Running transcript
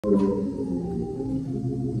Amen.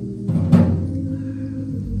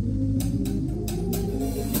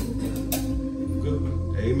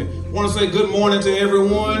 Want to say good morning to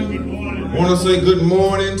everyone. Want to say good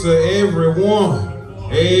morning to everyone.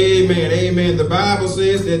 Amen. Amen. The Bible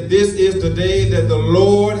says that this is the day that the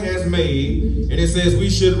Lord has made, and it says we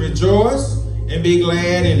should rejoice and be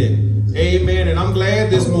glad in it. Amen. And I'm glad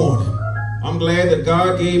this morning. I'm glad that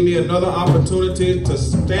God gave me another opportunity to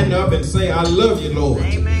stand up and say, I love you, Lord.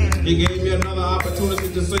 Amen. He gave me another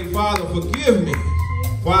opportunity to say, Father, forgive me,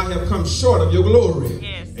 for I have come short of your glory.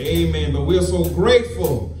 Yes. Amen. But we're so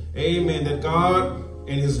grateful, amen, that God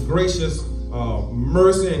and his gracious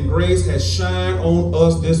mercy and grace has shined on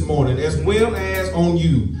us this morning, as well as on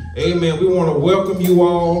you. Amen. We want to welcome you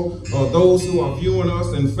all, those who are viewing us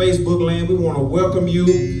in Facebook land. We want to welcome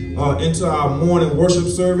you into our morning worship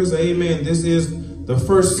service. Amen. This is the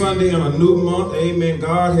first Sunday in a new month. Amen.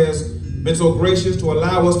 God has been so gracious to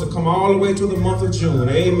allow us to come all the way to the month of June.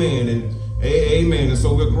 Amen. And amen. And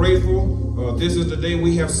so we're grateful. This is the day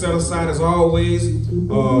we have set aside, as always,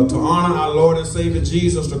 to honor our Lord and Savior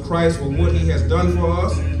Jesus the Christ for what he has done for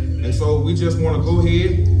us. And so we just want to go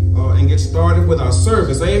ahead and get started with our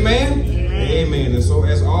service. Amen. Amen. And so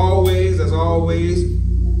as always,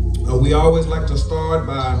 we always like to start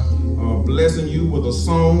by blessing you with a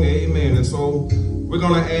song. Amen. And so we're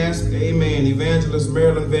going to ask, amen, Evangelist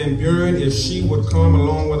Marilyn Van Buren, if she would come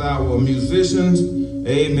along with our musicians,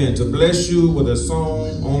 amen, to bless you with a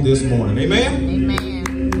song on this morning. Amen.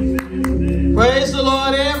 Amen. Praise the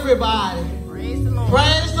Lord, everybody. Praise the Lord.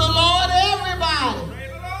 Praise the Lord, everybody.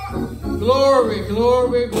 Praise the Lord. Glory,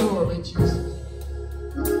 glory, glory, Jesus.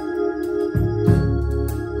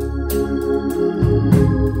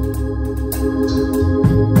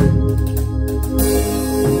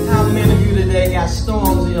 How many of you today got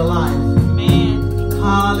storms in your life? Amen.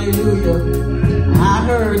 Hallelujah. I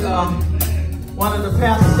heard one of the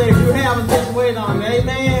pastors say, if you haven't, just wait on it.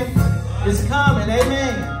 Amen. It's coming.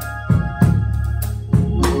 Amen.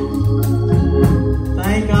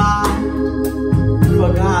 Thank God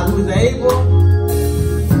for God who is able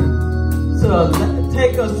to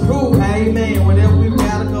take us through, amen, whatever we've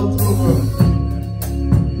got to go through.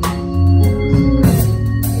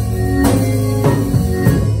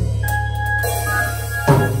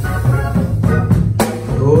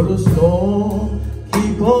 Though the storm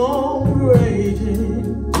keep on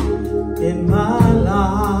raging in my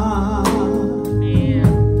life, Yeah.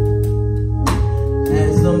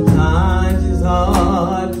 and sometimes it's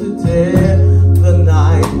hard to tell the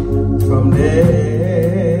night from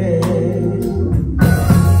day.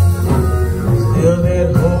 Still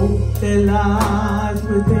that hope that lies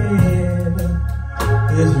within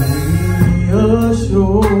is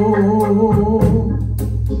reassured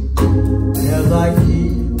as I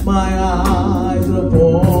keep my eyes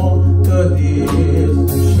upon the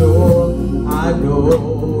distant shore. I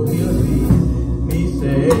know he'll lead me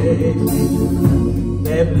safely to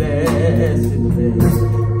that blessed place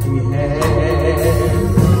he has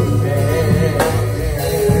prepared.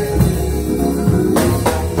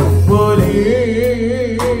 But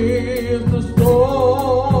if the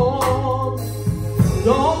storm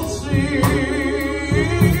don't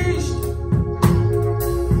cease,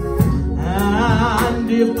 and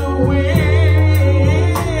if the wind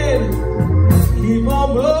keep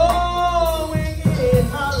on blowing in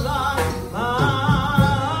my life,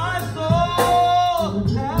 my soul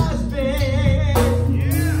has been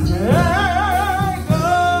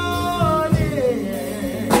anchored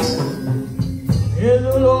in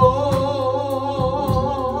the Lord.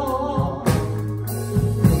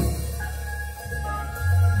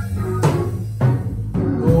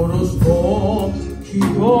 Though the storm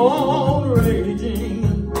keep on raging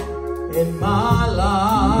in my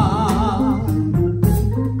life,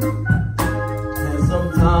 and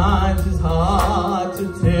sometimes it's hard to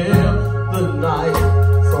tell the night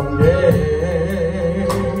from day.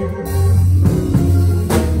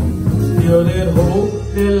 Still that hope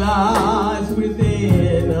that lies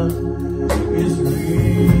within is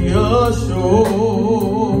reassured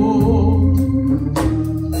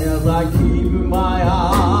as I keep my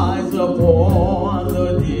eyes upon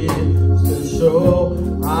the distant shore.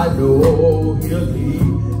 I know he'll lead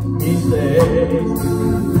me safe to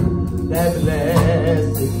that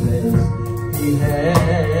blessed place he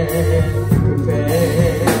has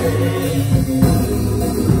prepared.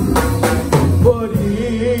 But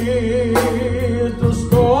if the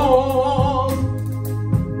storm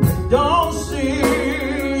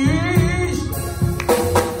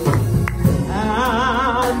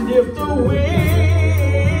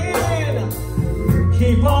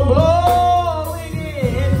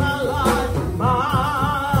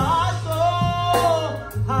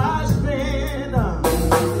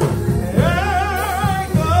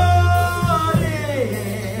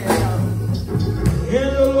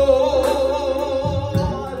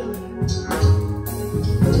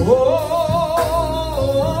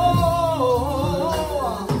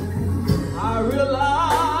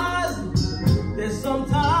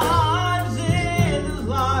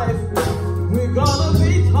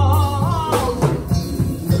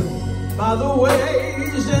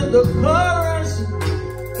ways and the currents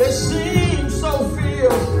that seem so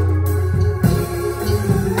fierce.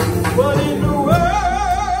 But in the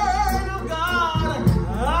Word of God,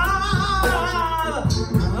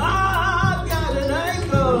 I've got an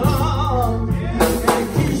anchor, and it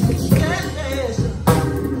keeps me steadfast,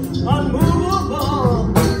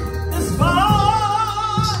 unmovable,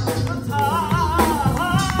 despite the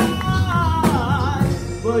tide.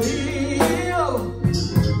 But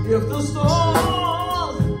if the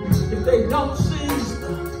storms, if they don't cease,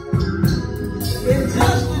 and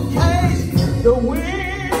just in case the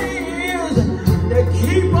winds that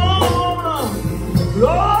keep on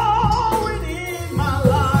blowing in my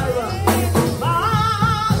life,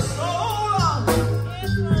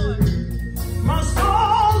 my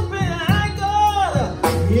soul's been anchored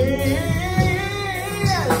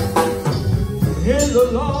in the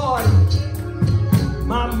Lord.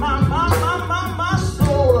 My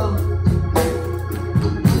soul.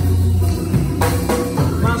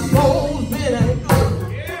 My soul's been anchored.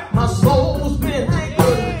 My soul's been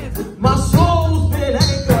anchored. My soul's been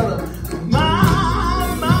anchored. My.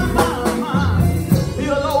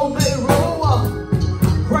 Billows may roll,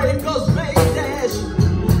 breakers may dash.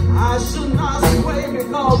 I should not sway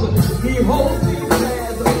because He holds me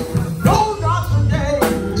fast. No, not today.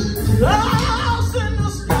 Clouds in the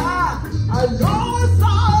sky. I know it's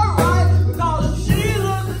all right because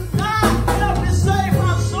Jesus died. Help me save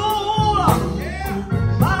my soul.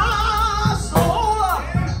 My soul.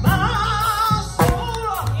 My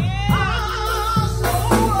soul. My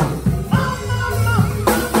soul.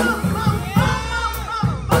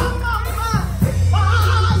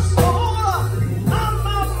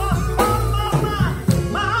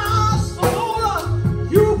 My soul.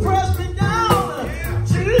 You press me down.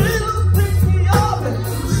 Jesus pick me up.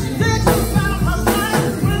 Sticks around my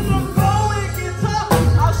side. When the going gets tough,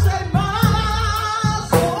 I say my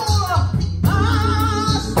soul. My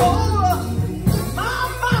soul.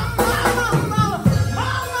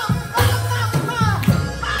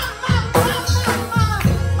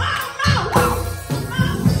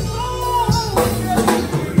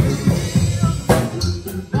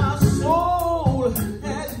 My soul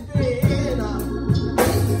has been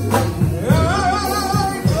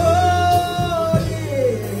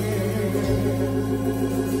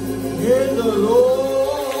in the Lord.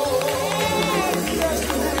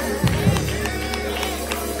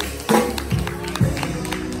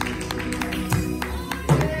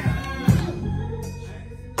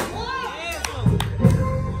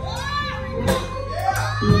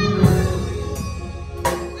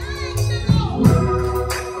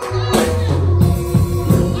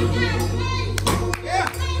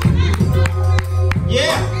 Yes,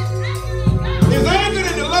 Yeah. Is anchored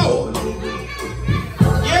in the Lord.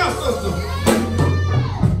 Yeah, sister.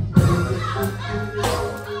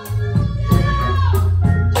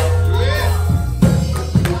 Yeah.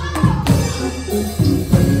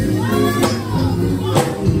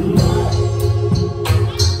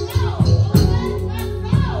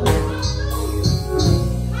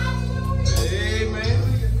 Amen.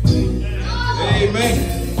 Amen.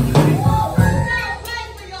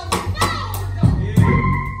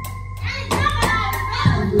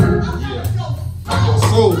 Your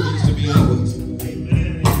soul needs to be anchored.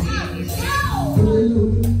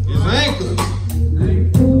 It's anchored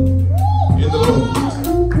in the Lord.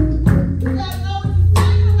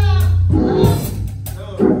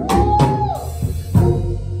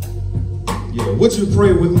 Yeah, would you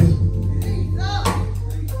pray with me?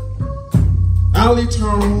 Our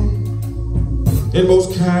eternal and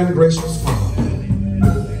most kind, gracious Father,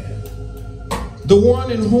 the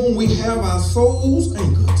one in whom we have our souls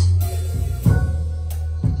anchored.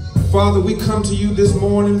 Father, we come to you this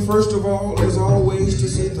morning, first of all, as always, to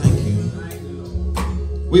say thank you.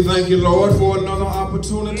 We thank you, Lord, for another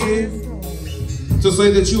opportunity to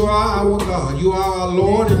say that you are our God, you are our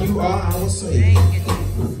Lord, and you are our Savior.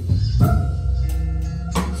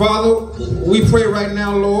 Father, we pray right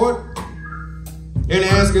now, Lord, and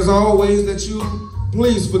ask as always that you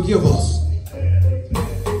please forgive us.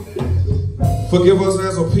 Forgive us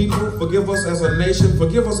as a people, forgive us as a nation,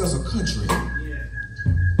 forgive us as a country.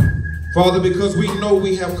 Father, because we know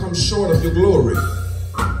we have come short of your glory.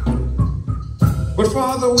 But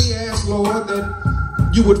Father, we ask, Lord,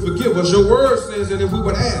 that you would forgive us. Your word says that if we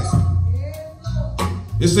would ask,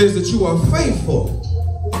 it says that you are faithful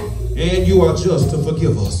and you are just to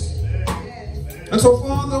forgive us. And so,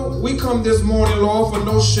 Father, we come this morning, Lord, for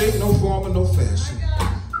no shape, no form, and no fashion.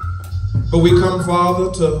 But we come,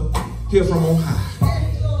 Father, to hear from on high.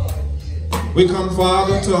 We come,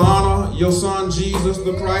 Father, to honor your Son, Jesus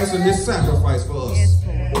the Christ, and his sacrifice for us.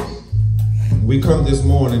 We come this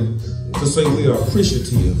morning to say we are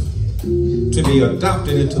appreciative to be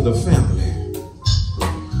adopted into the family.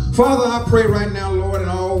 Father, I pray right now, Lord, in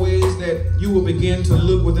all ways that you will begin to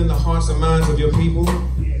look within the hearts and minds of your people.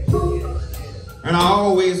 And I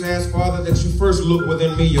always ask, Father, that you first look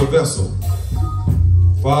within me, your vessel.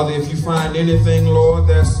 Father, if you find anything, Lord,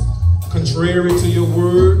 that's contrary to your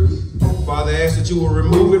word, Father, I ask that you will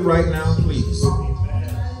remove it right now, please.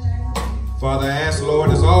 Father, I ask, Lord,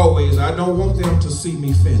 as always, I don't want them to see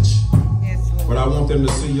me flinch, but I want them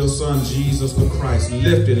to see your son, Jesus the Christ,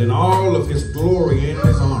 lifted in all of his glory and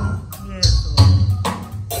his honor.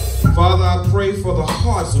 Father, I pray for the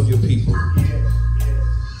hearts of your people.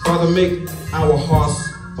 Father, make our hearts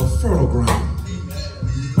a fertile ground.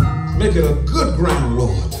 Make it a good ground,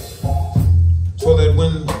 Lord, so that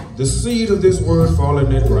when the seed of this word fall in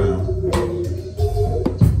that ground,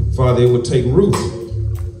 Father, it will take root.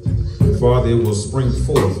 Father, it will spring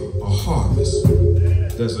forth a harvest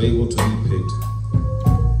that's able to be picked.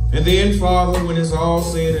 And then, Father, when it's all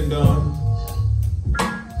said and done,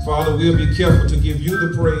 Father, we'll be careful to give you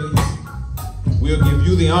the praise, we'll give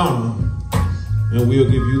you the honor, and we'll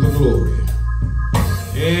give you the glory.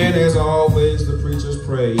 And as always, the preacher's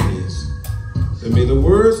praise is that may the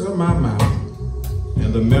words of my mouth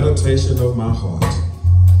and the meditation of my heart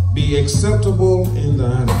be acceptable in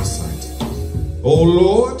thine eyesight. O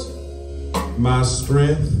Lord, my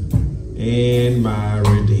strength and my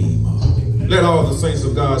redeemer. Let all the saints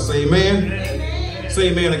of God say amen. Amen.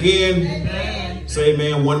 Say amen again. Amen. Say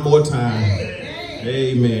amen one more time. Amen.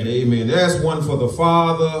 Amen. Amen. That's one for the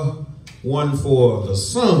Father, one for the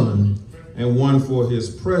Son, and one for his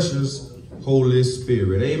precious Holy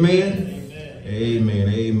Spirit. Amen. Amen. Amen.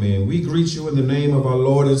 Amen. We greet you in the name of our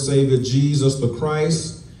Lord and Savior Jesus the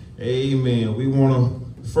Christ. Amen. We want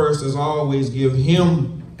to first, as always, give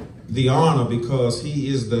him the honor because he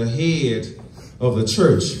is the head of the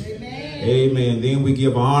church. Amen. Amen. Then we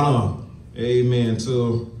give honor, amen,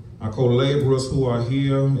 to our co-laborers who are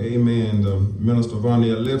here. Amen. The Minister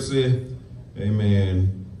Vonnie Lipsy.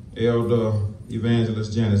 Amen. Elder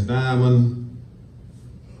Evangelist Janice Diamond.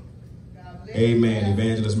 Amen.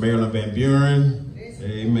 Evangelist Marilyn Van Buren.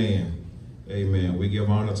 Amen. Amen. We give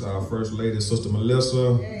honor to our First Lady, Sister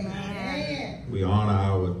Melissa. Amen. We honor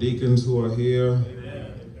our deacons who are here.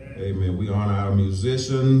 Amen. We honor our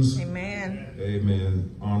musicians. Amen.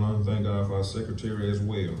 Amen. Honor, thank God for our secretary as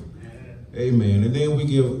well. Amen. And then we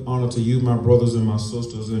give honor to you, my brothers and my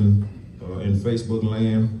sisters in Facebook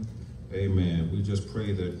land. Amen. We just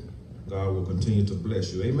pray that God will continue to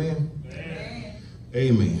bless you. Amen.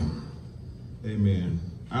 Amen. Amen.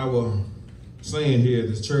 Our saying here at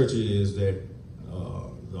this church is that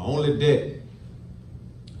the only debt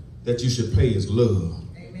that you should pay is love.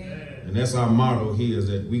 And that's our motto here, is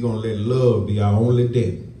that we're going to let love be our only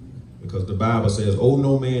debt. Because the Bible says, owe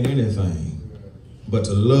no man anything but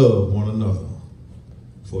to love one another.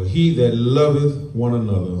 For he that loveth one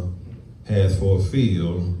another hath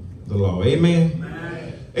fulfilled the law. Amen?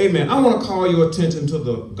 Amen. Amen. I want to call your attention to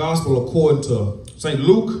the gospel according to St.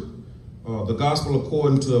 Luke. The gospel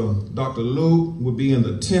according to Dr. Luke will be in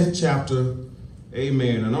the 10th chapter.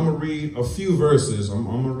 Amen. And I'm going to read a few verses. I'm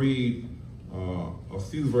going to read a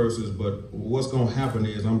few verses, but what's going to happen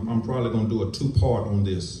is I'm probably going to do a two-part on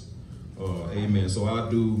this. Amen. So I'll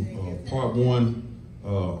do part one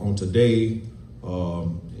on today,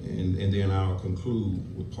 and then I'll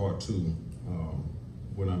conclude with part two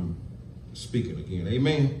when I'm speaking again.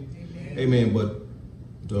 Amen. Amen. Amen. But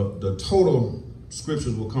the total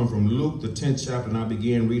scriptures will come from Luke, the 10th chapter, and I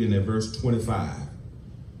begin reading at verse 25.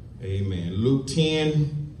 Amen. Luke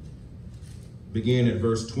 10, begin at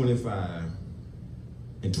verse 25.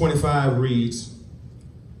 And 25 reads,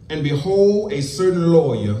 and behold, a certain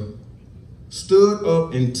lawyer stood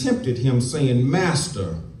up and tempted him, saying,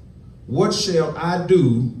 Master, what shall I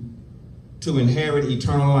do to inherit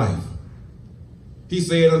eternal life? He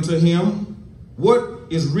said unto him, what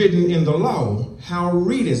is written in the law? How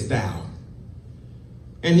readest thou?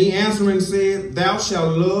 And he answering said, Thou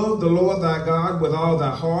shalt love the Lord thy God with all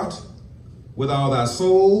thy heart, with all thy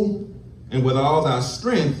soul, and with all thy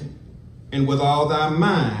strength, and with all thy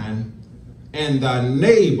mind, and thy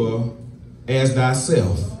neighbor as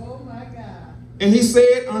thyself. Oh my God. And he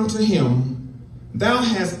said unto him, Thou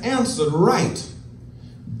hast answered right.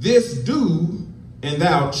 This do, and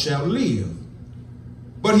thou shalt live.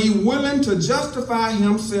 But he, willing to justify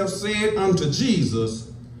himself, said unto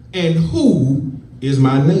Jesus, And who is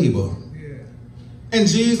my neighbor? Yeah. And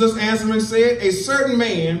Jesus answering said, A certain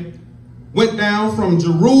man went down from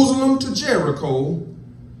Jerusalem to Jericho,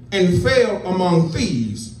 and fell among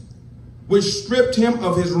thieves, which stripped him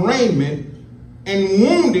of his raiment, and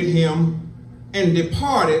wounded him, and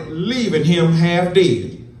departed, leaving him half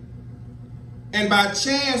dead. And by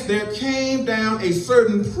chance there came down a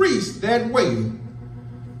certain priest that way,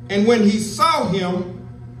 and when he saw him,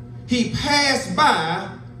 he passed by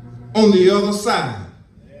on the other side.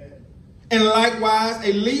 And likewise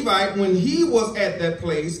a Levite, when he was at that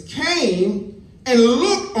place, came and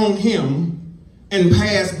looked on him and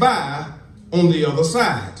passed by on the other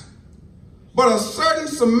side. But a certain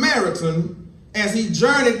Samaritan, as he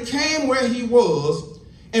journeyed, came where he was,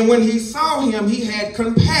 and when he saw him, he had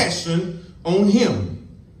compassion on him.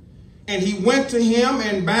 And he went to him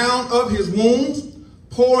and bound up his wounds,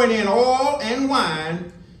 pouring in oil and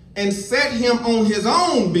wine, and set him on his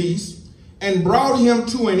own beast, and brought him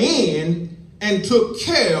to an inn, and took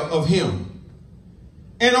care of him.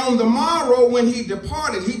 And on the morrow when he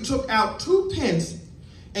departed, he took out 2 pence,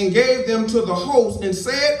 and gave them to the host, and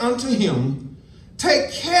said unto him,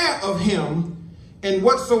 Take care of him, and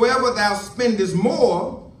whatsoever thou spendest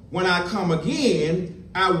more, when I come again,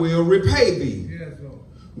 I will repay thee. Yes, Lord.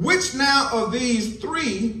 Which now of these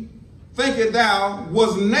 3 thinkest thou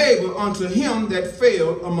was neighbor unto him that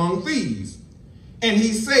fell among thieves? And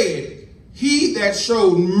he said, He that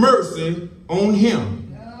showed mercy on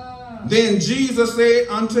him. Then Jesus said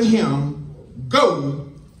unto him, Go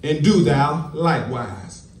and do thou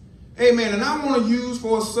likewise. Amen. And I want to use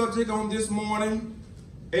for a subject on this morning,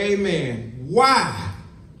 amen, why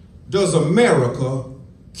does America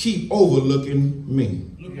keep overlooking me?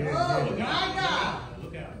 Look out. Oh, my God.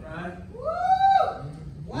 Look out. Right.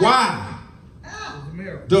 Woo! Why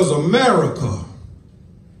does America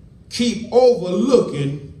keep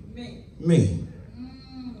overlooking me?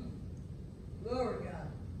 Glory God.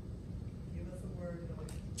 Give us a word,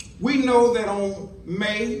 Lord. We know that on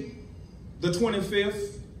May the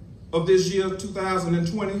 25th of this year,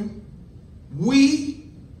 2020, we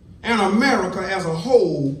and America as a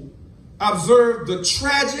whole observed the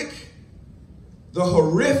tragic, the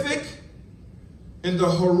horrific, and the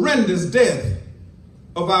horrendous death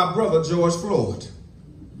of our brother George Floyd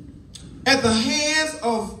at the hands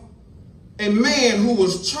of a man who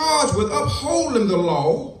was charged with upholding the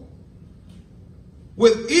law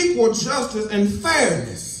with equal justice and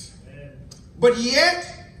fairness. But yet,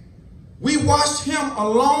 we watched him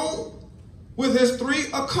alone with his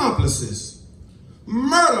 3 accomplices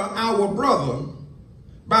murder our brother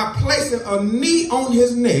by placing a knee on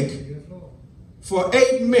his neck for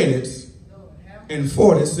 8 minutes and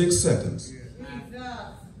 46 seconds.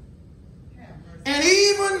 And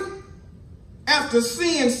even after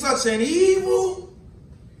seeing such an evil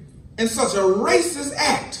and such a racist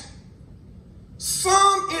act,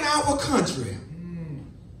 some in our country,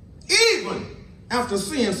 even after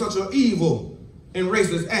seeing such an evil and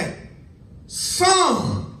racist act,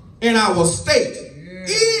 some in our state,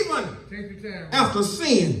 even after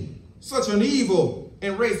seeing such an evil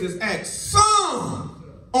and racist act, some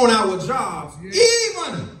on our jobs,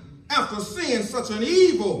 even after seeing such an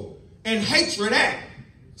evil and hatred act,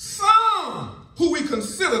 some who we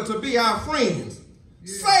consider to be our friends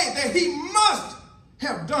say that he must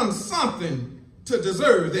have done something to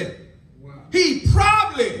deserve that. He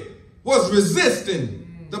probably was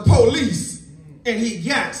resisting the police and he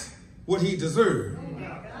got what he deserved.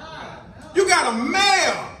 You got a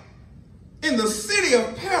mayor in the city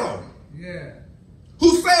of Petro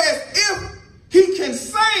who says if he can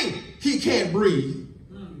say he can't breathe,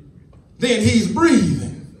 then he's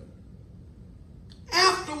breathing.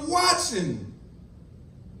 After watching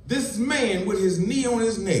this man with his knee on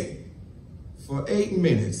his neck for 8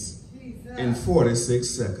 minutes and 46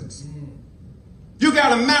 seconds, you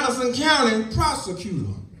got a Madison County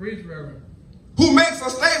prosecutor who makes a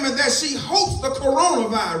statement that she hopes the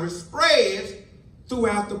coronavirus spreads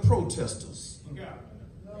throughout the protesters,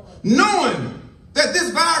 knowing that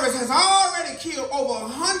this virus has already killed over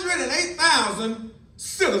 108,000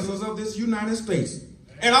 citizens of this United States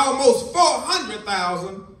and almost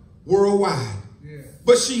 400,000 worldwide.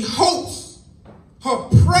 But she hopes, her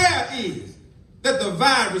prayer is that the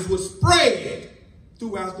virus would spread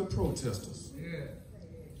throughout the protesters.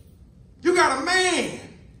 You got a man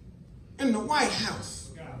in the White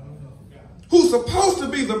House who's supposed to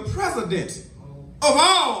be the president of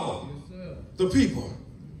all the people,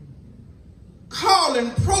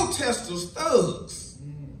 calling protesters thugs.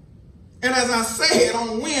 And as I said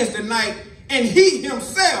on Wednesday night, and he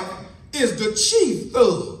himself is the chief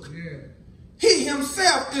thug. He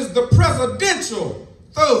himself is the presidential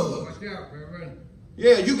thug.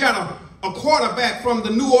 Yeah, you got a quarterback from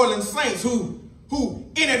the New Orleans Saints who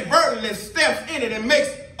inadvertently steps in it and makes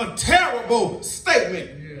a terrible statement.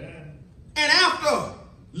 And after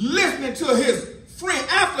listening to his friend,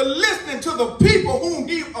 after listening to the people whom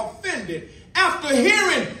he offended, after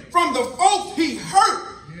hearing from the folks he hurt,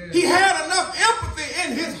 he had enough empathy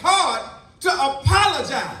in his heart to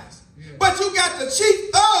apologize. But you got the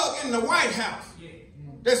chief thug in the White House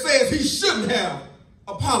that says he shouldn't have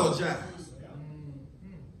apologized.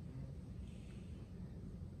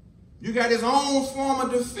 You got his own former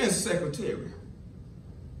defense secretary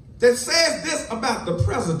that says this about the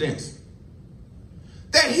president,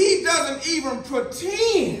 that he doesn't even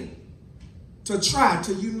pretend to try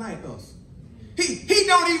to unite us. He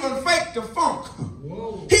don't even fake the funk.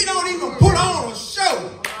 He don't even put on a show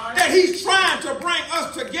that he's trying to bring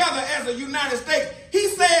us together as a United States. He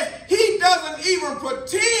says he doesn't even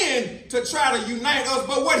pretend to try to unite us,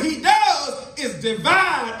 but what he does is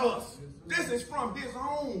divide us. This is from his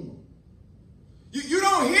own. You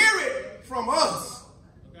don't hear it from us,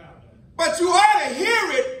 but you ought to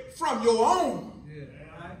hear it from your own.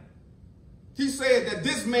 He said that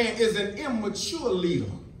this man is an immature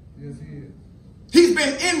leader. Yes, he is. He's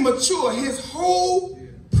been immature his whole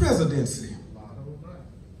presidency.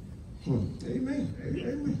 Amen.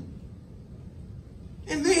 Amen.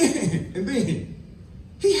 And then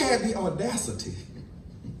he had the audacity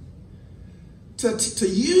to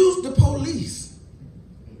use the police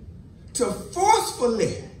to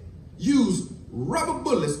forcefully use rubber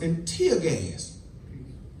bullets and tear gas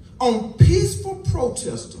on peaceful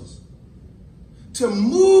protesters to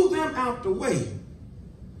move them out the way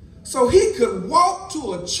so he could walk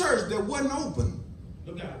to a church that wasn't open,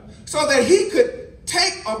 so that he could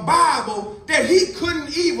take a Bible that he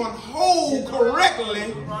couldn't even hold correctly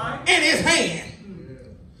in his hand,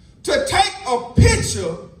 to take a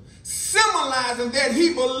picture symbolizing that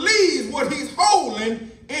he believes what he's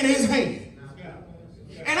holding in his hand.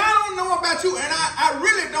 And I don't know about you, and I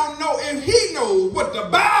really don't know if he knows what the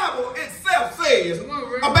Bible itself says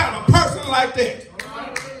about a person like that.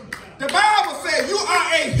 The Bible says you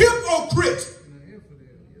are a hypocrite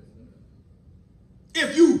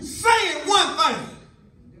if you saying one thing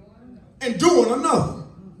and doing another.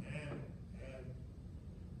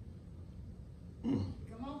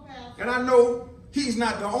 And I know he's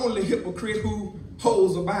not the only hypocrite who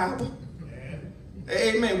holds a Bible.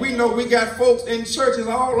 Amen. We know we got folks in churches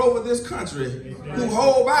all over this country who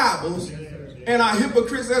hold Bibles and are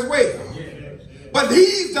hypocrites as well. But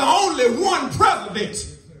he's the only one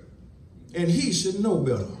president, and he should know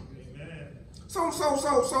better. So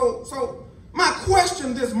my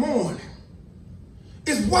question this morning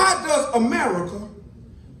is, why does America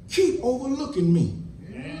keep overlooking me?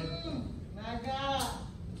 My God.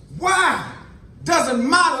 Why doesn't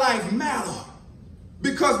my life matter?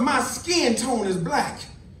 Because my skin tone is black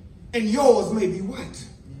and yours may be white.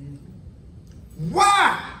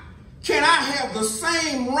 Why can't I have the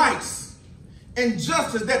same rights and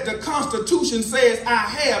justice that the Constitution says I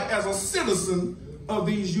have as a citizen of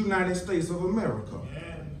these United States of America?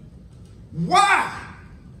 Why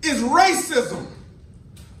is racism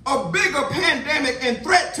a bigger pandemic and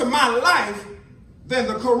threat to my life than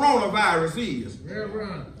the coronavirus is?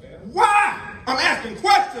 Why? I'm asking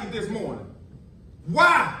questions this morning.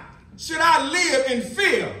 Why should I live in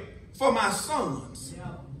fear for my sons?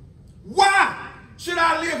 Why should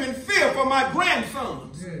I live in fear for my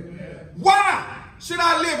grandsons? Why should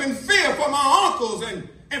I live in fear for my uncles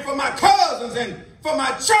and for my cousins and for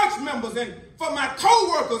my church members and for my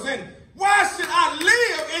co-workers? And why should I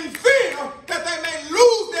live in fear that they may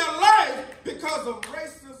lose their life because of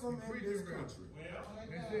racism in this country?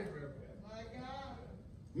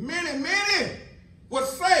 Many would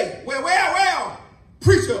say, well,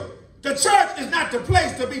 preacher, the church is not the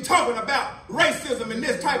place to be talking about racism and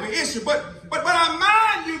this type of issue. But I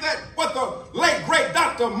mind you that what the late, great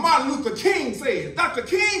Dr. Martin Luther King says. Dr.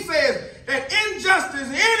 King says that injustice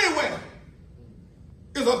anywhere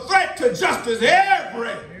is a threat to justice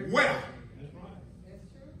everywhere.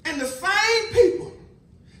 And the same people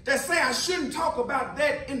that say I shouldn't talk about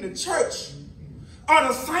that in the church are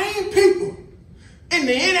the same people in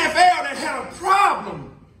the NFL that had a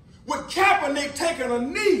problem with Kaepernick taking a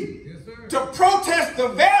knee to protest the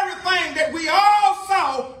very thing that we all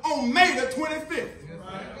saw on May the 25th.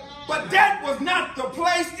 But that was not the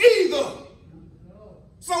place either.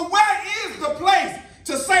 So where is the place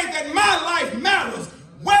to say that my life matters?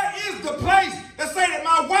 Where is the place to say that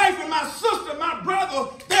my wife and my sister, my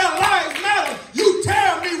brother, their lives matter? You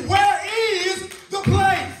tell me, where is the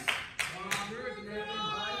place?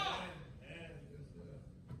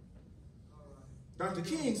 Dr.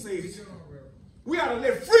 King says we ought to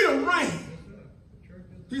let freedom reign.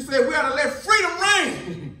 He said we ought to let freedom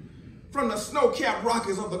reign from the snow-capped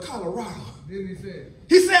Rockies of the Colorado. He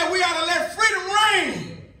said we ought to let freedom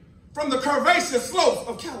reign from the curvaceous slopes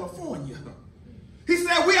of California. He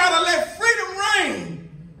said we ought to let freedom reign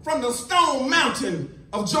from the Stone Mountain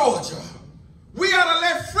of Georgia. We ought to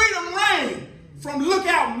let freedom reign from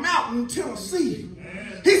Lookout Mountain, Tennessee.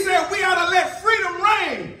 He said we ought to let freedom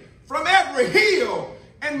reign from every hill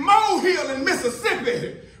and molehill in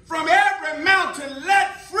Mississippi. From every mountain,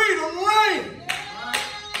 let freedom reign.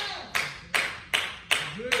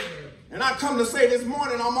 And I come to say this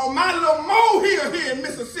morning, I'm on my little molehill here in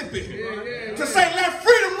Mississippi to say let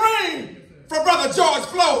freedom reign for Brother George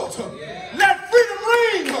Floyd. Let freedom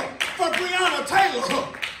reign for Breonna Taylor.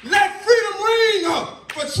 Let freedom ring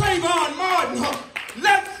for Trayvon Martin.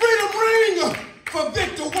 Let freedom ring for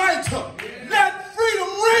Victor White. Let freedom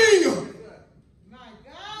ring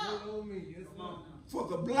for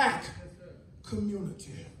the black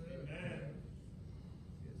community.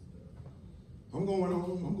 I'm going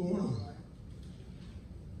on.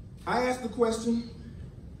 I asked the question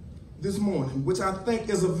this morning, which I think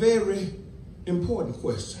is a very important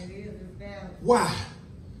question. Why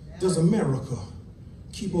does America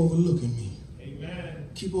keep overlooking me? Amen.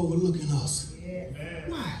 Keep overlooking us? Amen.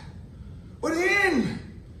 Why? But in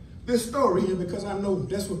this story here, because I know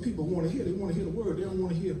that's what people want to hear. They want to hear the word. They don't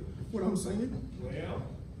want to hear what I'm saying. Well.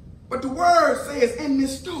 But the word says in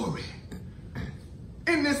this story,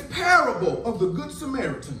 in this parable of the Good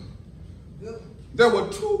Samaritan, there were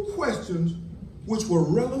two questions which were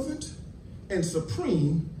relevant and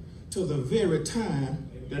supreme to the very time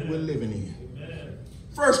that we're living in. Amen.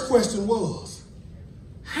 First question was,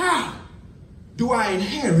 how do I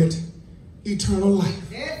inherit eternal life?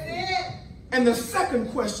 That's it. And the second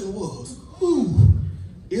question was, who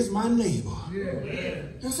is my neighbor? Yeah.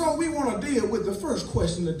 And so we want to deal with the first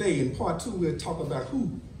question today. In part 2, we'll talk about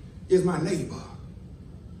who is my neighbor.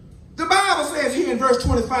 The Bible says here in verse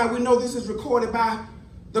 25, we know this is recorded by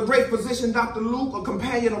the great physician, Dr. Luke, a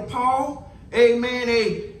companion of Paul. Amen.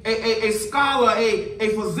 A scholar, a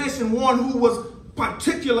physician, one who was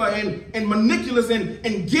particular and meticulous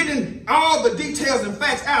in getting all the details and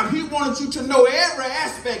facts out. He wanted you to know every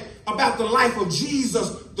aspect about the life of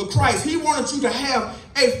Jesus the Christ. He wanted you to have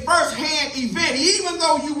a first-hand event. Even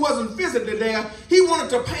though you wasn't physically there, he wanted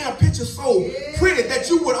to paint a picture so pretty that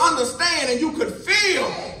you would understand and you could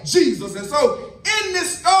feel Jesus. And so in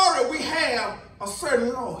this story, we have a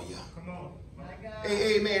certain lawyer. Come on.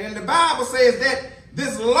 Amen. And the Bible says that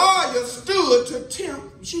this lawyer stood to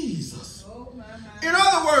tempt Jesus. In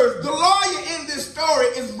other words, the lawyer in this story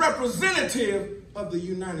is representative of the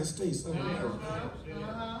United States of America.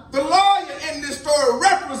 The lawyer in this story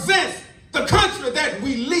represents the country that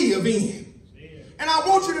we live in. And I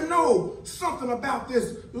want you to know something about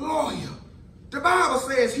this lawyer. The Bible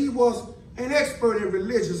says he was an expert in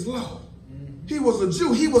religious law. He was a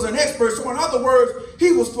Jew. He was an expert. So in other words,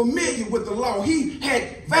 he was familiar with the law. He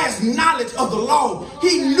had vast knowledge of the law.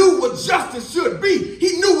 He knew what justice should be.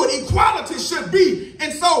 He knew what equality should be.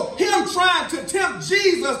 And so him trying to tempt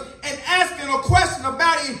Jesus and asking a question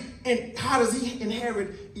about him and how does he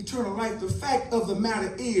inherit eternal life? The fact of the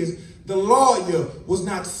matter is the lawyer was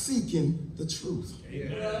not seeking the truth.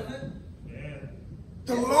 Amen.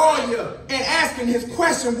 The lawyer in asking his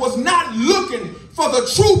question was not looking for the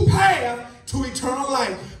true path to eternal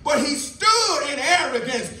life. But he stood in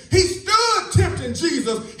arrogance. He stood tempting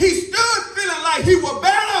Jesus. He stood feeling like he was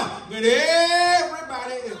better than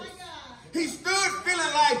everybody else. He stood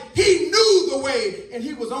feeling like he knew the way and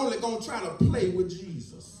he was only going to try to play with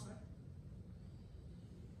Jesus.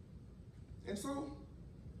 And so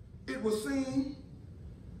it was seen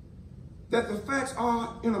that the facts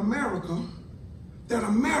are in America that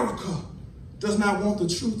America does not want the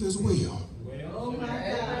truth as well. Oh my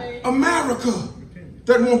God. America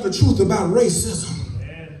doesn't want the truth about racism.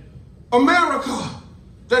 America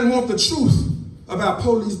doesn't want the truth about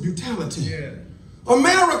police brutality.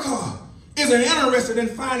 America isn't interested in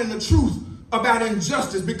finding the truth about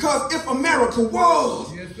injustice, because if America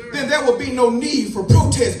was, then there would be no need for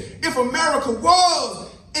protest. If America was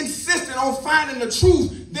insistent on finding the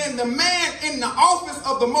truth, then the man in the office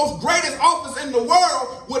of the most greatest office in the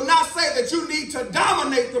world would not say that you need to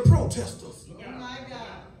dominate the protesters. Oh my God.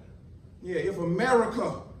 Yeah, if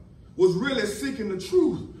America was really seeking the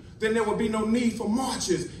truth, then there would be no need for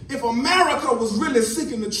marches. If America was really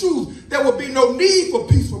seeking the truth, there would be no need for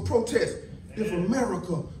peaceful protest. If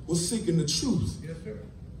America was seeking the truth,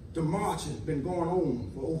 the march has been going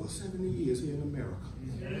on for over 70 years here in America.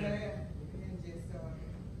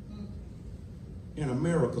 And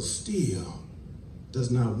America still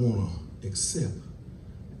does not want to accept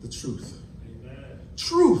the truth. Amen.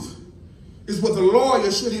 Truth is what the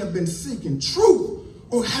lawyer should have been seeking. Truth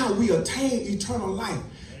on how we attain eternal life.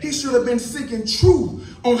 He should have been seeking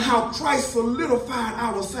truth on how Christ solidified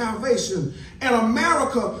our salvation. And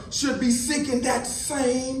America should be seeking that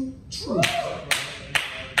same truth.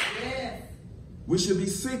 We should be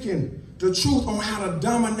seeking the truth on how to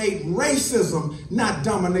dominate racism, not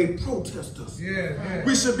dominate protesters.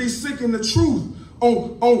 We should be seeking the truth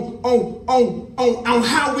on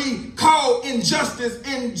how we call injustice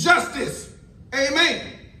injustice. Amen.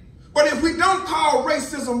 But if we don't call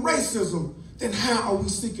racism racism, then how are we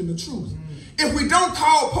seeking the truth? If we don't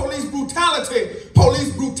call police brutality,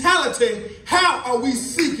 how are we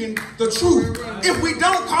seeking the truth? If we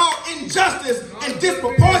don't call injustice and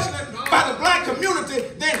disproportionate by the black community,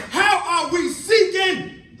 then how are we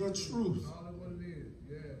seeking the truth?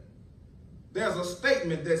 There's a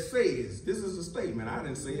statement that says, this is a statement, I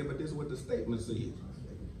didn't say it, but this is what the statement says.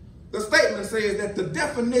 The statement says that the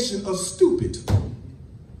definition of stupid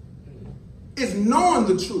is knowing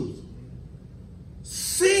the truth,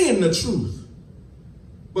 seeing the truth,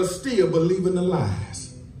 but still believing the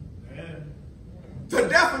lies. The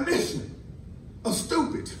definition of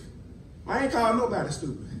stupid, I ain't calling nobody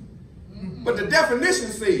stupid, but the definition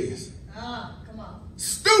says,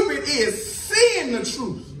 stupid is seeing the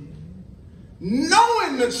truth,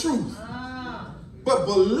 knowing the truth, but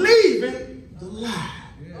believing the lie.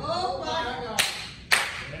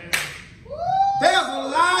 There's a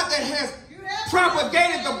lie that has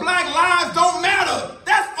propagated the black lives don't matter.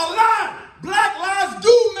 That's a lie. Black lives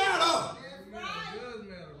do matter.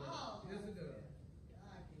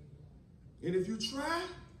 And if you try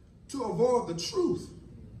to avoid the truth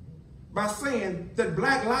by saying that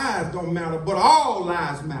black lives don't matter, but all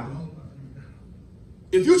lives matter.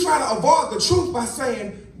 If you try to avoid the truth by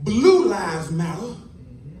saying blue lives matter,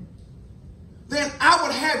 then I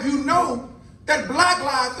would have you know that black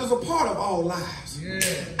lives is a part of all lives.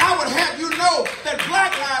 I would have you know that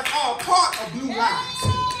black lives are a part of blue lives.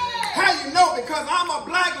 How you know? Because I'm a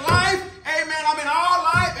black life, amen, I'm in all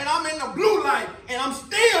life, and I'm in the blue life, and I'm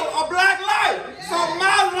still a black life. So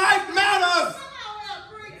my life matters.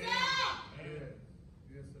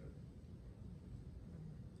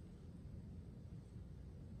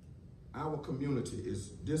 Our community is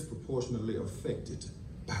disproportionately affected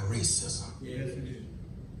by racism,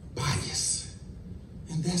 bias,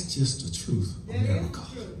 and that's just the truth of America.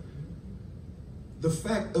 The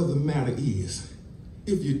fact of the matter is,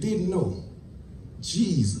 if you didn't know,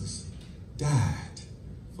 Jesus died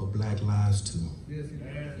for black lives too.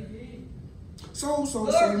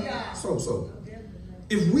 So,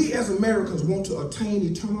 if we as Americans want to attain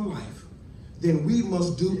eternal life, then we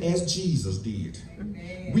must do as Jesus did.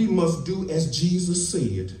 We must do as Jesus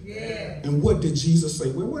said. And what did Jesus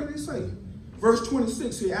say? Well, what did he say? Verse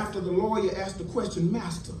 26 here, after the lawyer asked the question,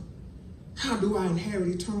 Master, how do I inherit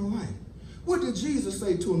eternal life? What did Jesus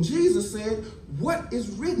say to him? Jesus said, what is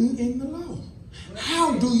written in the law?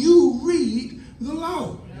 How do you read the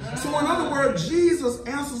law? So in other words, Jesus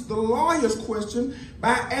answers the lawyer's question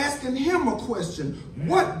by asking him a question.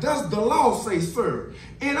 What does the law say, sir?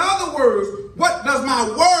 In other words, what does my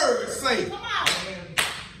word say?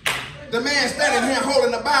 The man standing here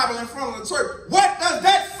holding the Bible in front of the church. What does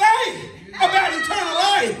that say about eternal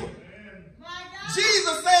life?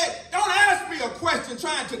 Jesus said, don't ask me a question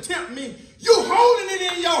trying to tempt me. You holding it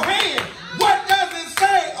in your hand. What does it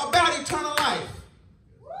say about eternal life?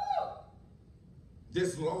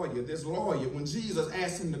 This lawyer, when Jesus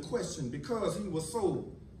asked him the question, because he was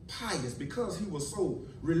so pious, because he was so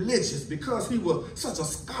religious, because he was such a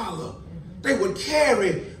scholar, they would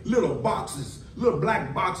carry little boxes, little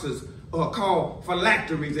black boxes called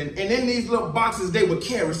phylacteries. And in these little boxes, they would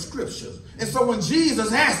carry scriptures. And so when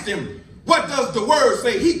Jesus asked him, what does the word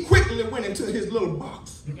say? He quickly went into his little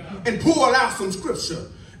box and pulled out some scripture.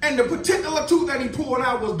 And the particular two that he pulled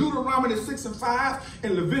out was Deuteronomy 6:5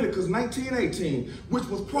 and Leviticus 19:18, which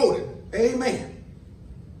was quoted. Amen.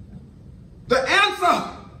 The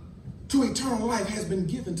answer to eternal life has been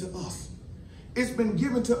given to us. It's been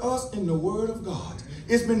given to us in the Word of God.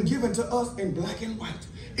 It's been given to us in black and white.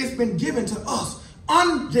 It's been given to us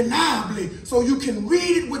undeniably, so you can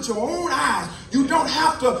read it with your own eyes. You don't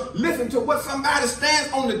have to listen to what somebody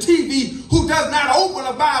stands on the TV who does not open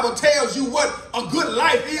a Bible tells you what a good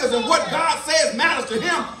life is and what God says matters to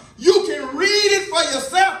him. You can read it for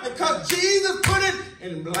yourself because Jesus put it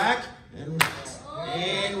in black and white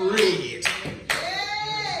and red.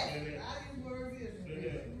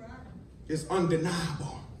 It's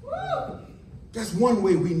undeniable. That's one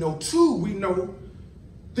way we know. Two, we know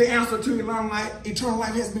the answer to eternal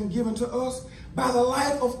life has been given to us by the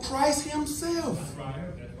life of Christ himself.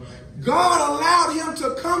 God allowed him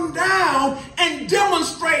to come down and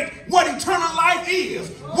demonstrate what eternal life is,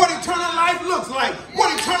 what eternal life looks like,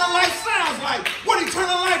 what eternal life sounds like, what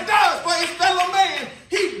eternal life does for his fellow man.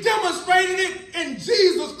 He demonstrated it in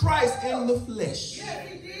Jesus Christ in the flesh. Yes,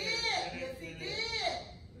 he did. Yes, he did.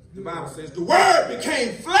 The Bible says the word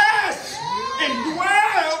became flesh and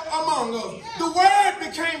dwelled among us. The word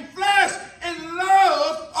became flesh and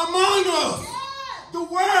loved among us. The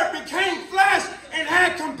word became flesh and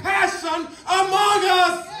had compassion among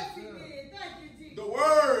us. Yes, he did. Thank you, Jesus. The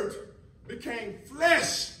word became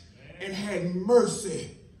flesh and had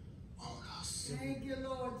mercy on us. Thank you,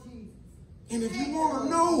 Lord Jesus. And if you want to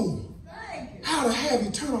know Thank you. how to have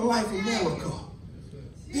eternal life in America,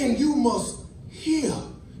 then you must hear,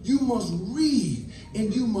 you must read,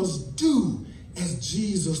 and you must do as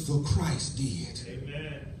Jesus the Christ did.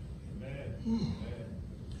 Amen. Amen.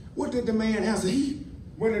 What did the man answer? He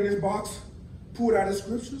went in his box, pulled out his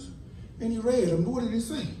scriptures, and he read them. What did he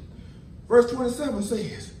say? Verse 27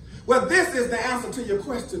 says, well, this is the answer to your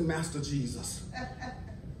question, Master Jesus.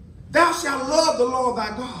 Thou shalt love the Lord thy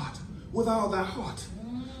God with all thy heart,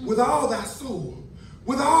 with all thy soul,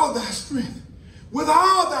 with all thy strength, with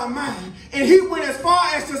all thy mind. And he went as far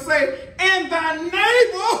as to say, and thy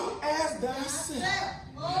neighbor as thyself.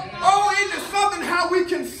 Oh, it is something how we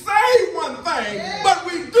can say one thing, but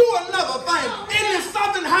we do another thing. It is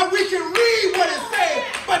something how we can read what it says,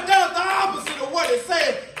 but does the opposite of what it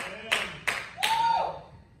says.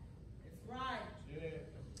 It's right.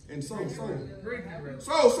 And so,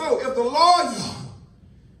 if the lawyer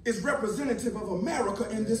is representative of America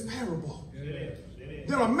in this parable,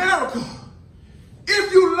 then America,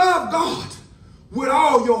 if you love God with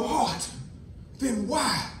all your heart, then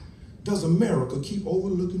why does America keep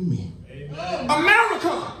overlooking me? Amen.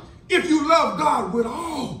 America, if you love God with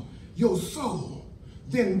all your soul,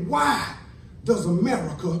 then why does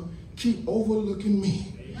America keep overlooking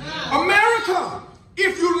me? America,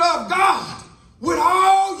 if you love God with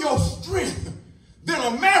all your strength, then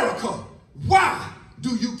America, why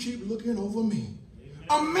do you keep looking over me?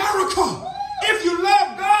 America, if you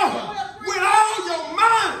love God with all your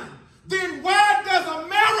mind, then why does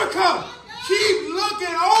America keep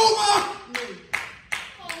looking over me?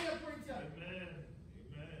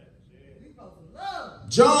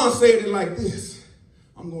 John said it like this.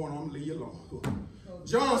 I'm going to leave you alone.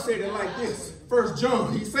 John said it like this. 1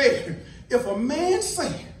 John, he said, if a man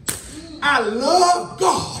say, I love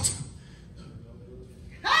God,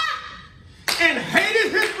 and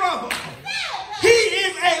hated his brother, he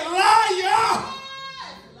is a liar.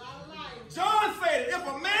 John said, if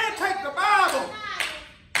a man take the Bible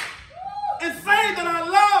and say that I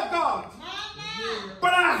love God,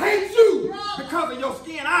 but I hate you because of your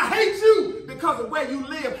skin, I hate you because of where you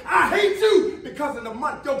live, I hate you because of the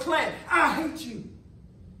money, your clan, I hate you,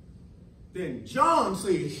 then John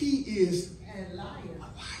said he is And liar. a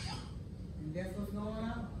liar. And that's what's going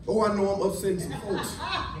on. Oh, I know I'm upsetting some folks.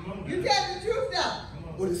 You tell the truth though.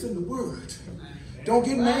 But it's in the word. Don't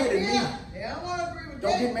get mad at me. They don't want to agree with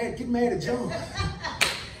Don't that. get mad at John.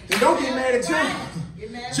 And don't get mad at John.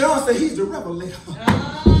 Get mad at John said he's the revelator.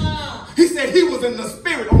 Ah. He said he was in the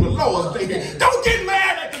spirit on the Lord's day. Don't get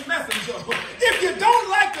mad at the messenger. If you don't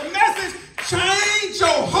like the message, change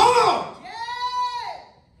your heart. Yeah.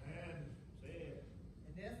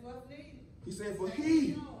 And that's what's needed. He said, for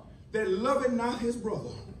he that loveth not his brother,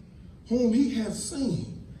 whom he hath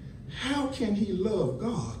seen, how can he love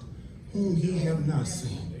God, whom he have not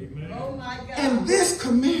seen? Oh my God. And this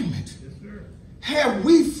commandment have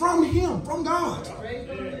we from him, from God, Praise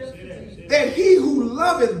the Lord. that he who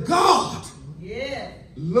loveth God Yeah.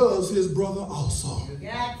 loves his brother also.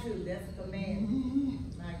 Got to. That's a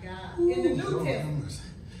command. My God. In the New Testament.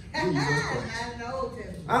 And the Old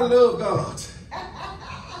Testament. I love God,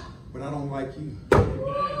 but I don't like you.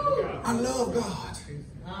 I love God,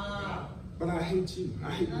 Ah. but I hate you. I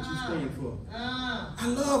hate what you stand for. Ah. I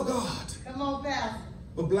love God, Come on, Pastor.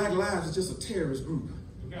 but Black Lives is just a terrorist group.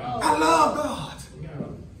 Oh. I love God.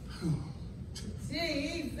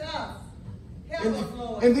 Jesus. Help And, us,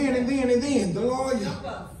 Lord. and then the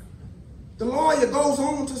Help lawyer goes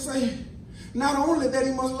on to say, not only that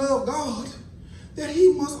he must love God, that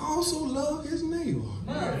he must also love his neighbor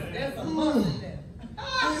There's a must in there.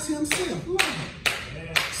 as himself.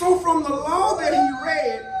 So from the law that he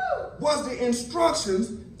read was the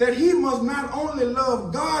instructions that he must not only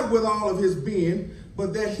love God with all of his being,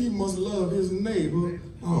 but that he must love his neighbor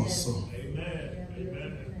also.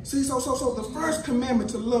 Amen. See, so the first commandment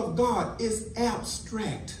to love God is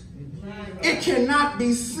abstract. It cannot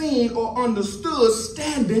be seen or understood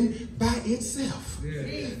standing by itself.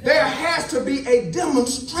 There has to be a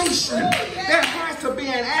demonstration. There has to be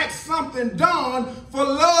an act, something done for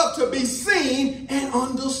love to be seen and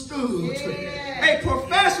understood. A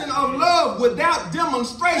profession of love without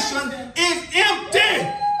demonstration is empty.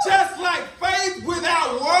 Just like faith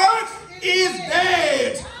without works is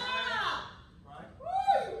dead.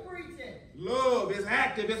 Love is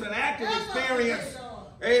active. It's an active experience.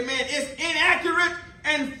 Amen. It's inaccurate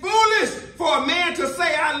and foolish for a man to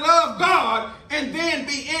say, I love God, and then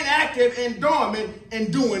be inactive and dormant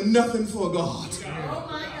and doing nothing for God. Oh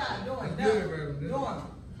my God, doing.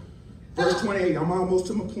 Verse 28, I'm almost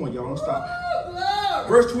to my point, y'all. Don't stop.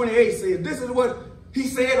 Verse 28 says, this is what he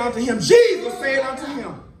said unto him. Jesus said unto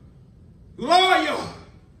him, lawyer,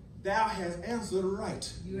 thou hast answered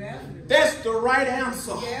right. That's the right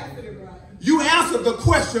answer. You answered the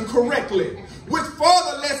question correctly, which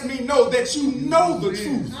further lets me know that you know the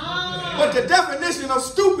truth. But the definition of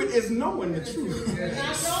stupid is knowing the truth,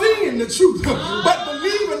 seeing the truth, but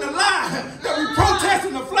believing the lie that we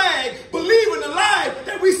protesting the flag, believing the lie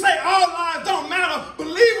that we say all lies don't matter,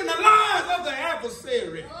 believing the lies of the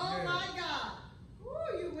adversary. Oh my God.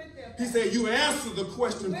 Ooh, you went there. He said, you answered the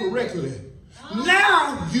question correctly.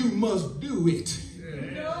 Now you must do it.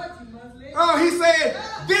 Oh, he said,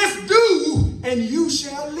 this do and you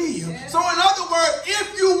shall live. So in other words,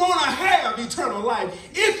 if you want to have eternal life,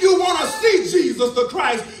 if you want to see Jesus the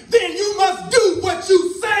Christ, then you must do what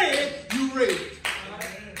you said you read.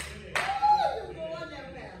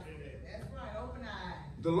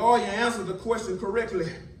 The lawyer answered the question correctly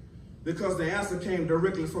because the answer came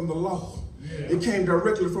directly from the law. It came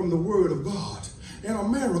directly from the word of God. In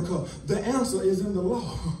America, the answer is in the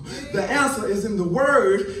law. The answer is in the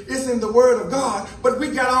word. It's in the word of God. But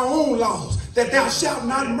we got our own laws that thou shalt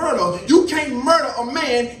not murder. You can't murder a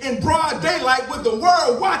man in broad daylight with the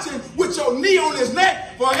world watching with your knee on his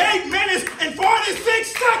neck for 8 minutes and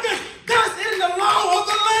 46 seconds. That's in the law of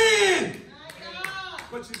the land.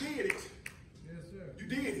 But you did it. You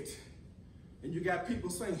did it. And you got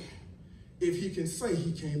people saying, if he can say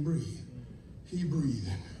he can't breathe, he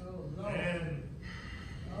breathing. Oh, Lord.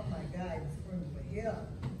 Oh my God, it's for help.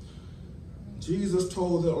 Jesus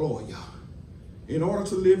told the lawyer, in order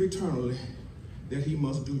to live eternally, that he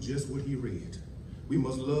must do just what he read. We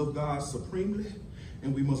must love God supremely,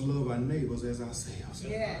 and we must love our neighbors as ourselves.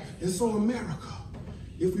 Yes. And so America,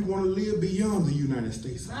 if we want to live beyond the United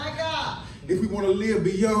States, My God. if we want to live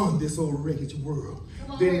beyond this old wreckage world,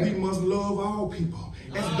 then we must love all people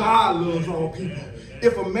as God loves all people.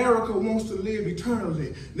 If America wants to live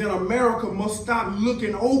eternally, then America must stop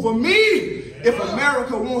looking over me. If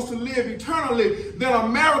America wants to live eternally, then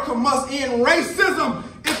America must end racism.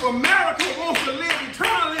 If America wants to live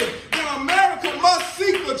eternally, then America must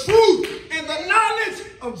seek the truth and the knowledge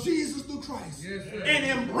of Jesus the Christ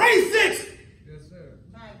and embrace it. Yes, sir.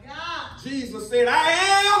 My God. Jesus said, I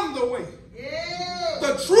am the way,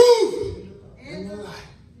 the truth, and the life.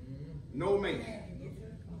 No man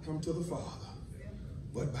come to the Father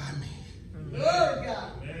but by me. Lord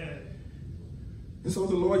God. And so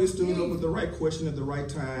the lawyer stood up with the right question at the right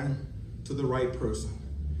time to the right person.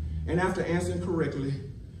 And after answering correctly,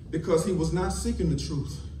 because he was not seeking the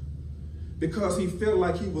truth, because he felt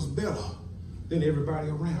like he was better than everybody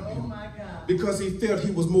around him, my God. because he felt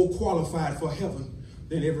he was more qualified for heaven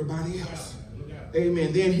than everybody else.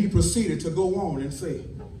 Amen. Then he proceeded to go on and say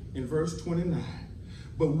in verse 29,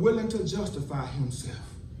 but willing to justify himself,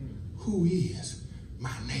 who is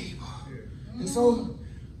my neighbor? And so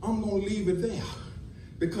I'm going to leave it there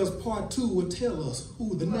because part 2 will tell us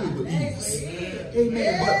who the neighbor is.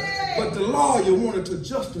 Amen. But the lawyer wanted to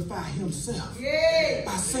justify himself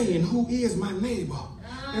by saying, who is my neighbor?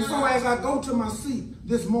 And so as I go to my seat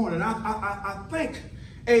this morning, I think,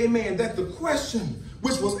 amen, that the question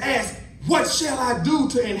which was asked, what shall I do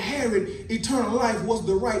to inherit eternal life, was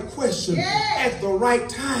the right question at the right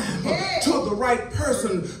time to the right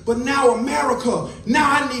person. But now America,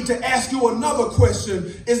 now I need to ask you another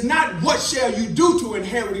question. It's not what shall you do to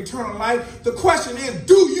inherit eternal life. The question is,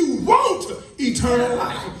 do you want eternal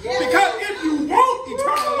life? Because if you want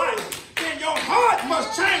eternal life, then your heart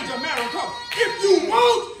must change, America. If you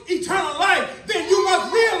want eternal life, then you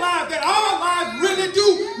must realize that our lives really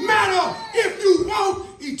do matter. If you want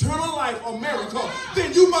eternal life, America,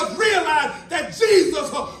 then you must realize that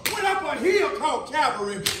Jesus went up a hill called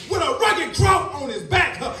Calvary with a rugged cross on his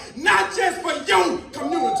back, not just for your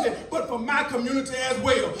community, but for my community as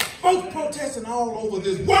well. Folks protesting all over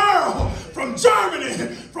this world, from Germany,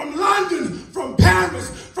 from London, from Paris,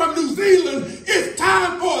 from New Zealand. It's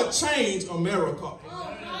time for a change, America.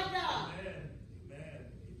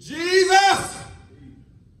 Jesus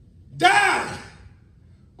died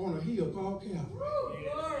on a hill called Calvary.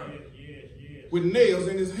 With nails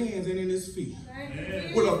in his hands and in his feet.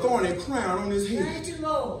 With a thorny crown on his head. Thank you,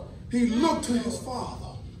 Lord. He looked to his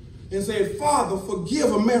Father and said, Father,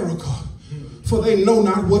 forgive America, for they know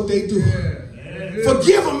not what they do.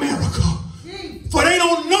 Forgive America, for they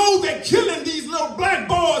don't know they're killing these little black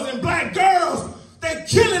boys and black girls. They're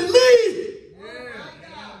killing me.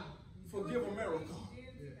 Forgive America,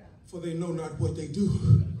 for they know not what they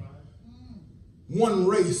do. One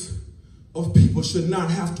race of people should not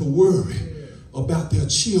have to worry about their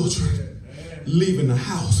children leaving the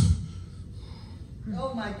house.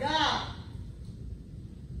 Oh my God.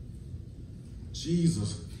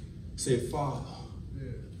 Jesus said, Father,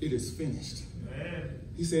 it is finished.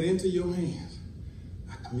 He said, into your hands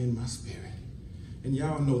I commend my spirit. And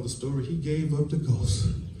y'all know the story. He gave up the ghost.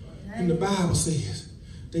 And the Bible says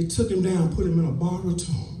they took him down, put him in a borrowed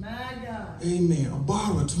tomb. My God. Amen. A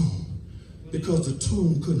borrowed tomb. Because the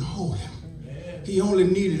tomb couldn't hold him. He only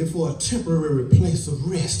needed it for a temporary place of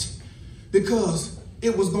rest. Because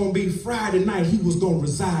it was going to be Friday night, he was going to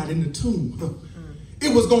reside in the tomb.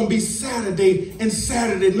 It was going to be Saturday, and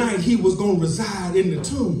Saturday night he was going to reside in the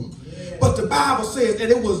tomb. But the Bible says that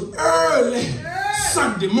it was early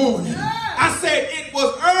Sunday morning. I said it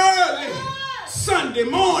was early Sunday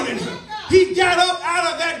morning. He got up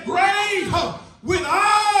out of that grave with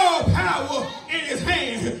all power in his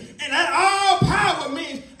hand. And that all power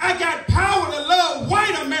means I got power to love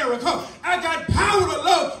white America. I got power to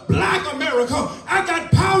love black America. I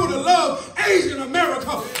got power to love Asian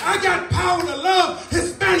America. I got power to love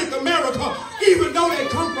Hispanic America. Even though they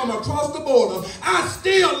come from across the border, I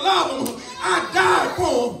still love them. I died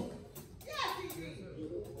for them. Yes, he did.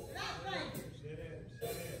 And I thank him.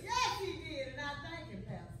 Yes, he did. And I thank him,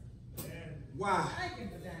 Pastor. Why? Thank him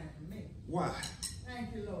for dying for me. Why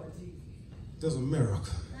Thank you, Lord Jesus. does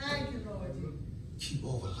America Thank you, Lord Jesus. keep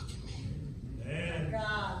overlooking me?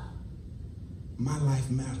 God. My life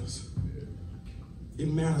matters. It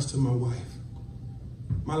matters to my wife.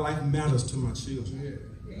 My life matters to my children.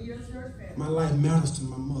 In your church family. My life matters to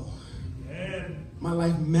my mother. My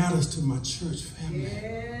life matters to my church family.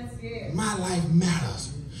 Yes, yes. My life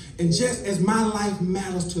matters. And just as my life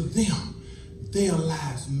matters to them, their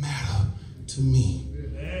lives matter to me.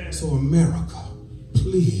 So America,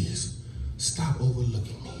 please stop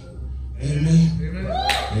overlooking me. Amen.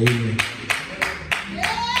 Amen.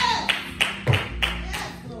 Yes.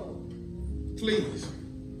 Yes, Lord. Please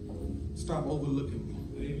stop overlooking me.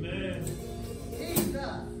 Amen.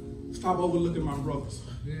 Jesus. Stop overlooking my brothers.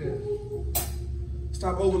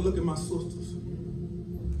 Stop overlooking my sisters.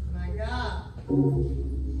 My God.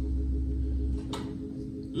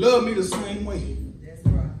 Love me the same way. That's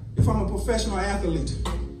right. If I'm a professional athlete,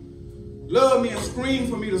 love me and scream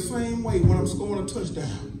for me the same way when I'm scoring a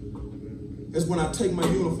touchdown as when I take my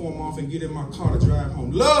uniform off and get in my car to drive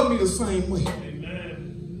home. Love me the same way. Amen.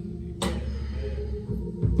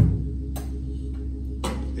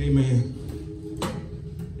 Amen.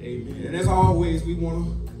 Amen. And as always, we want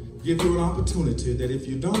to give you an opportunity that if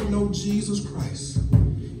you don't know Jesus Christ,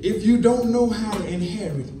 if you don't know how to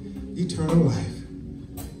inherit eternal life,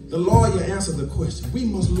 the lawyer answered the question. We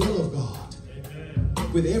must love God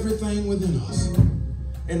with everything within us.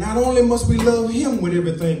 And not only must we love him with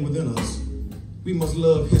everything within us, we must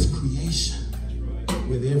love his creation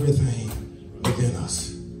with everything within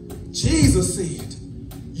us. Jesus said,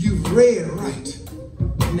 you've read right.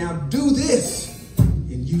 Now do this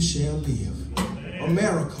and you shall live.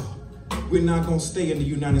 America, we're not going to stay in the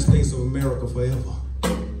United States of America forever.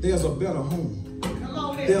 There's a better home.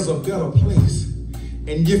 There's a better place.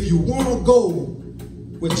 And if you want to go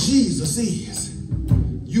where Jesus is,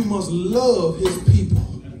 you must love his people.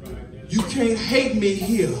 You can't hate me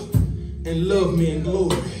here and love me in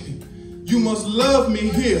glory. You must love me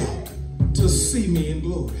here to see me in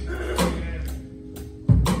glory.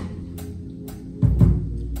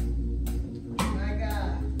 My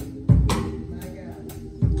God. My God.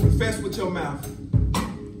 Confess with your mouth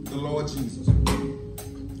the Lord Jesus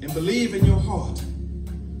and believe in your heart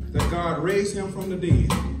that God raised him from the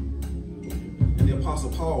dead. And the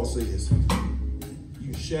Apostle Paul says,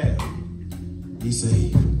 you shall be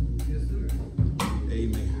saved.